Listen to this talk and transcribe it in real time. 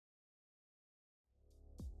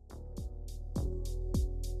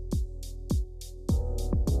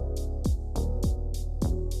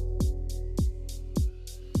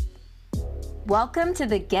Welcome to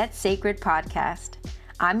the Get Sacred podcast.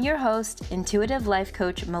 I'm your host, intuitive life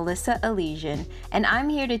coach Melissa Elysian, and I'm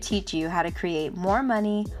here to teach you how to create more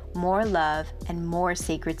money, more love, and more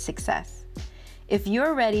sacred success. If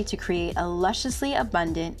you're ready to create a lusciously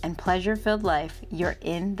abundant and pleasure-filled life, you're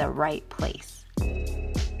in the right place.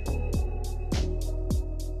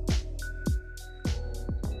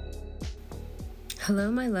 Hello,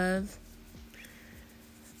 my love.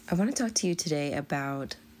 I want to talk to you today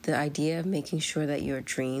about the idea of making sure that your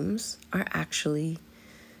dreams are actually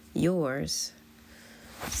yours.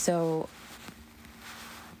 So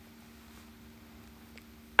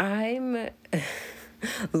I'm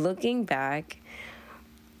looking back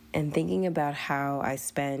and thinking about how I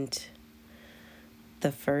spent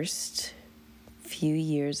the first few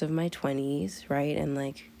years of my 20s, right?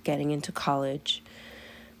 And getting into college,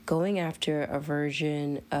 going after a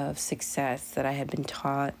version of success that I had been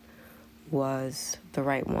taught was the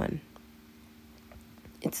right one.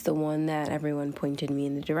 It's the one that everyone pointed me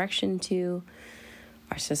in the direction to,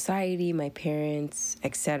 our society, my parents,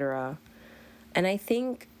 etc. And I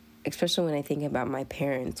think, especially when I think about my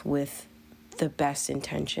parents, with the best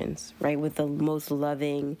intentions, right? With the most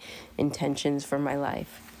loving intentions for my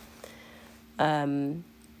life. And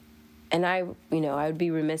I would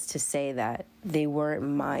be remiss to say that they weren't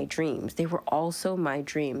my dreams. They were also my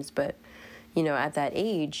dreams, but at that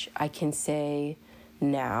age, I can say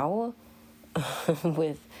now,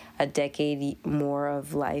 with a decade more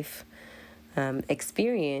of life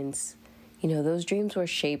experience, those dreams were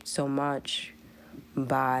shaped so much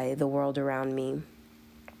by the world around me.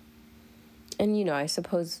 And, I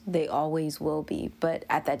suppose they always will be. But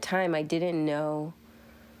at that time, I didn't know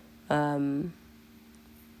how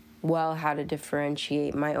to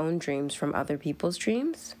differentiate my own dreams from other people's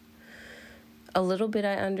dreams. A little bit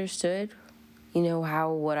I understood,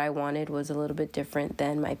 how what I wanted was a little bit different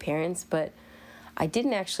than my parents, but I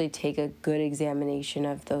didn't actually take a good examination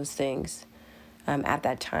of those things at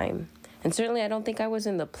that time. And certainly I don't think I was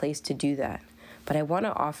in the place to do that. But I want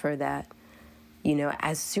to offer that,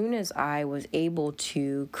 as soon as I was able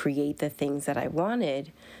to create the things that I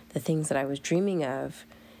wanted, the things that I was dreaming of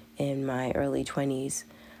in my early 20s,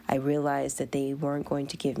 I realized that they weren't going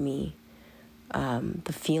to give me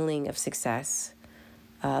the feeling of success,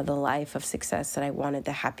 the life of success that I wanted,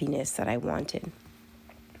 the happiness that I wanted.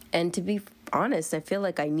 And to be honest, I feel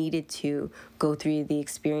like I needed to go through the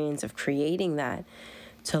experience of creating that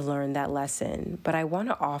to learn that lesson. But I want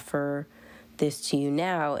to offer this to you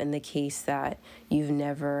now in the case that you've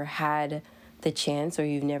never had the chance or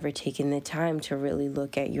you've never taken the time to really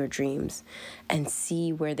look at your dreams and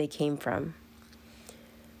see where they came from.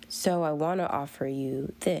 So I want to offer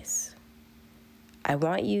you this. I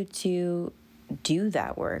want you to do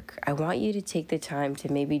that work. I want you to take the time to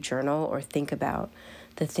maybe journal or think about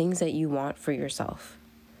the things that you want for yourself.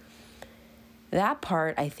 That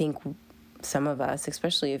part, I think some of us,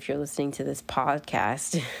 especially if you're listening to this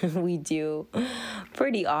podcast, we do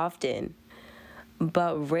pretty often.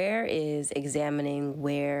 But rare is examining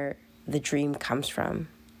where the dream comes from.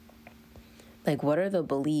 What are the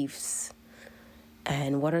beliefs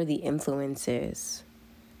and what are the influences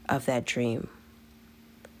of that dream?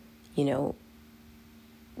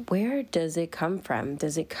 Where does it come from?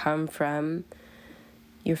 Does it come from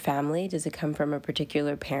your family? Does it come from a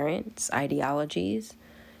particular parent's ideologies?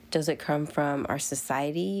 Does it come from our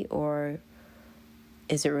society? Or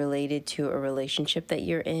is it related to a relationship that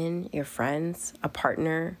you're in, your friends, a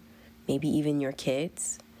partner, maybe even your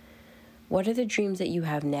kids? What are the dreams that you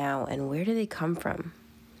have now, and where do they come from?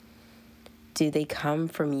 Do they come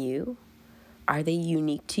from you? Are they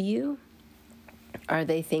unique to you? Are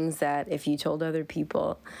they things that if you told other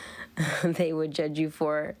people, they would judge you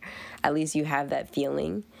for? At least you have that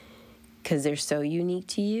feeling because they're so unique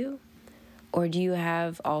to you? Or do you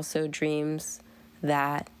have also dreams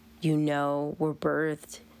that were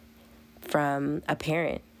birthed from a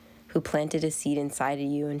parent who planted a seed inside of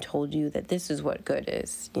you and told you that this is what good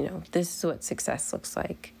is, this is what success looks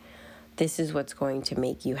like, this is what's going to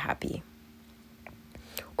make you happy?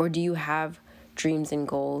 Or do you have dreams and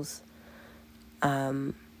goals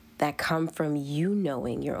that come from you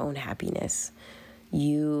knowing your own happiness,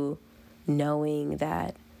 you knowing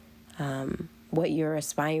that what you're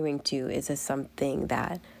aspiring to is something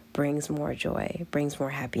that brings more joy, brings more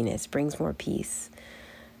happiness, brings more peace,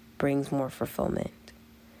 brings more fulfillment?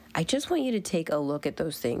 I just want you to take a look at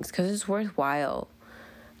those things because it's worthwhile.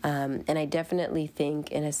 And I definitely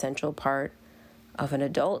think an essential part of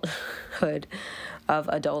adulthood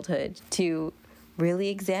to really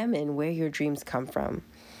examine where your dreams come from.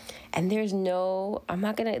 And there's no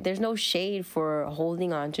shade for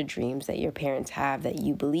holding on to dreams that your parents have that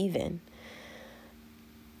you believe in.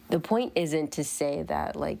 the point isn't to say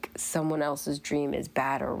that like someone else's dream is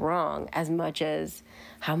bad or wrong, as much as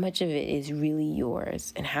how much of it is really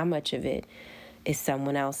yours and how much of it is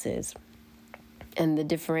someone else's. And the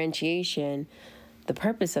differentiation, the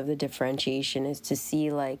purpose of the differentiation is to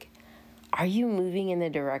see, like, are you moving in the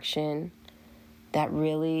direction that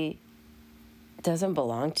really doesn't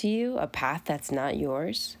belong to you, a path that's not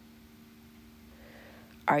yours?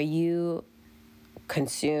 Are you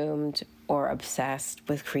consumed or obsessed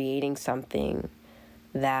with creating something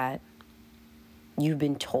that you've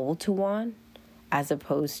been told to want, as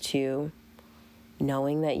opposed to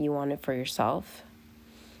knowing that you want it for yourself?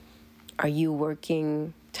 Are you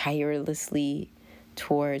working tirelessly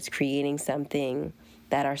towards creating something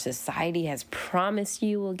that our society has promised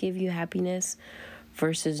you will give you happiness,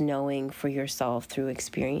 versus knowing for yourself through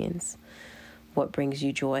experience what brings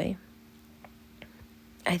you joy?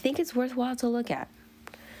 I think it's worthwhile to look at.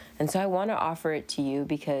 And so I want to offer it to you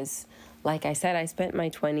because, like I said, I spent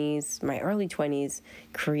my early 20s,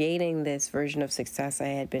 creating this version of success I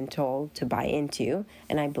had been told to buy into,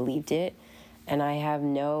 and I believed it, and I have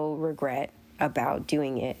no regret about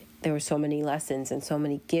doing it. There were so many lessons and so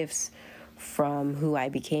many gifts from who I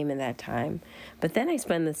became in that time. But then I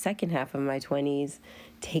spent the second half of my 20s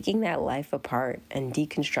taking that life apart and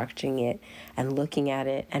deconstructing it and looking at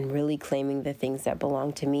it and really claiming the things that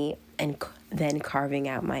belong to me, and then carving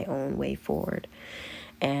out my own way forward.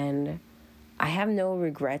 And I have no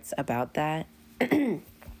regrets about that. And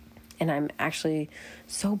I'm actually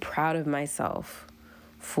so proud of myself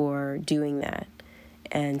for doing that,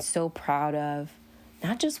 and so proud of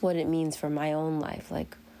not just what it means for my own life,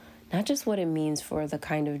 like not just what it means for the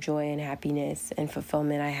kind of joy and happiness and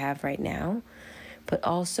fulfillment I have right now, but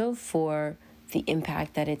also for the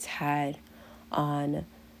impact that it's had on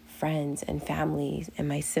friends and families and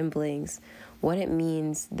my siblings, what it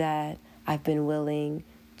means that I've been willing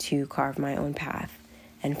to carve my own path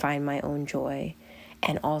and find my own joy,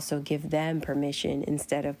 and also give them permission,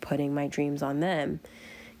 instead of putting my dreams on them,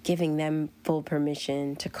 giving them full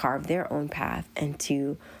permission to carve their own path and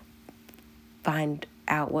to find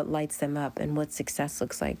out what lights them up and what success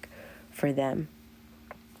looks like for them.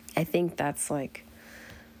 I think that's like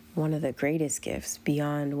one of the greatest gifts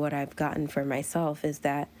beyond what I've gotten for myself, is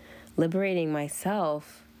that liberating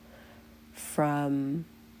myself from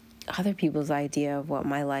other people's idea of what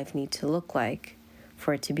my life needs to look like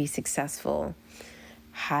for it to be successful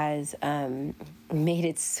has made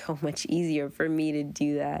it so much easier for me to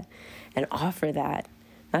do that and offer that,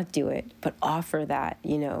 not do it, but offer that,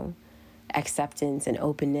 acceptance and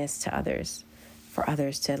openness to others, for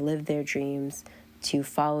others to live their dreams, to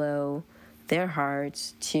follow their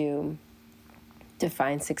hearts, to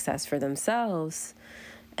define success for themselves,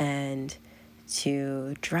 and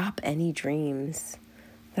to drop any dreams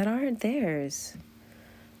that aren't theirs,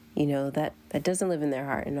 that doesn't live in their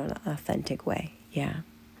heart in an authentic way. Yeah.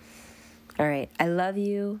 All right. I love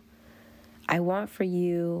you. I want for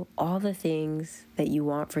you all the things that you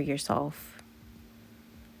want for yourself.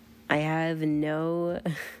 I have no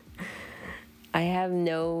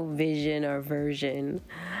vision or version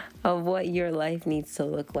of what your life needs to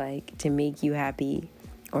look like to make you happy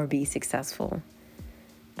or be successful.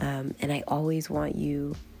 And I always want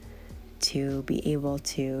you to be able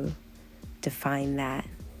to define that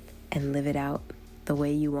and live it out the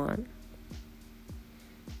way you want.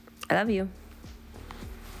 I love you.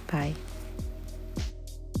 Bye.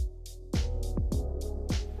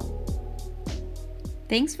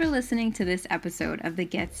 Thanks for listening to this episode of the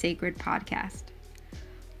Get Sacred podcast.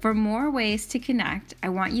 For more ways to connect, I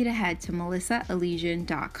want you to head to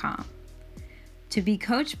melissaelysian.com. To be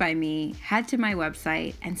coached by me, head to my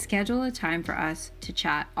website and schedule a time for us to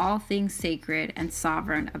chat all things sacred and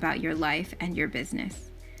sovereign about your life and your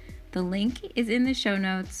business. The link is in the show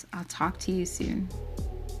notes. I'll talk to you soon.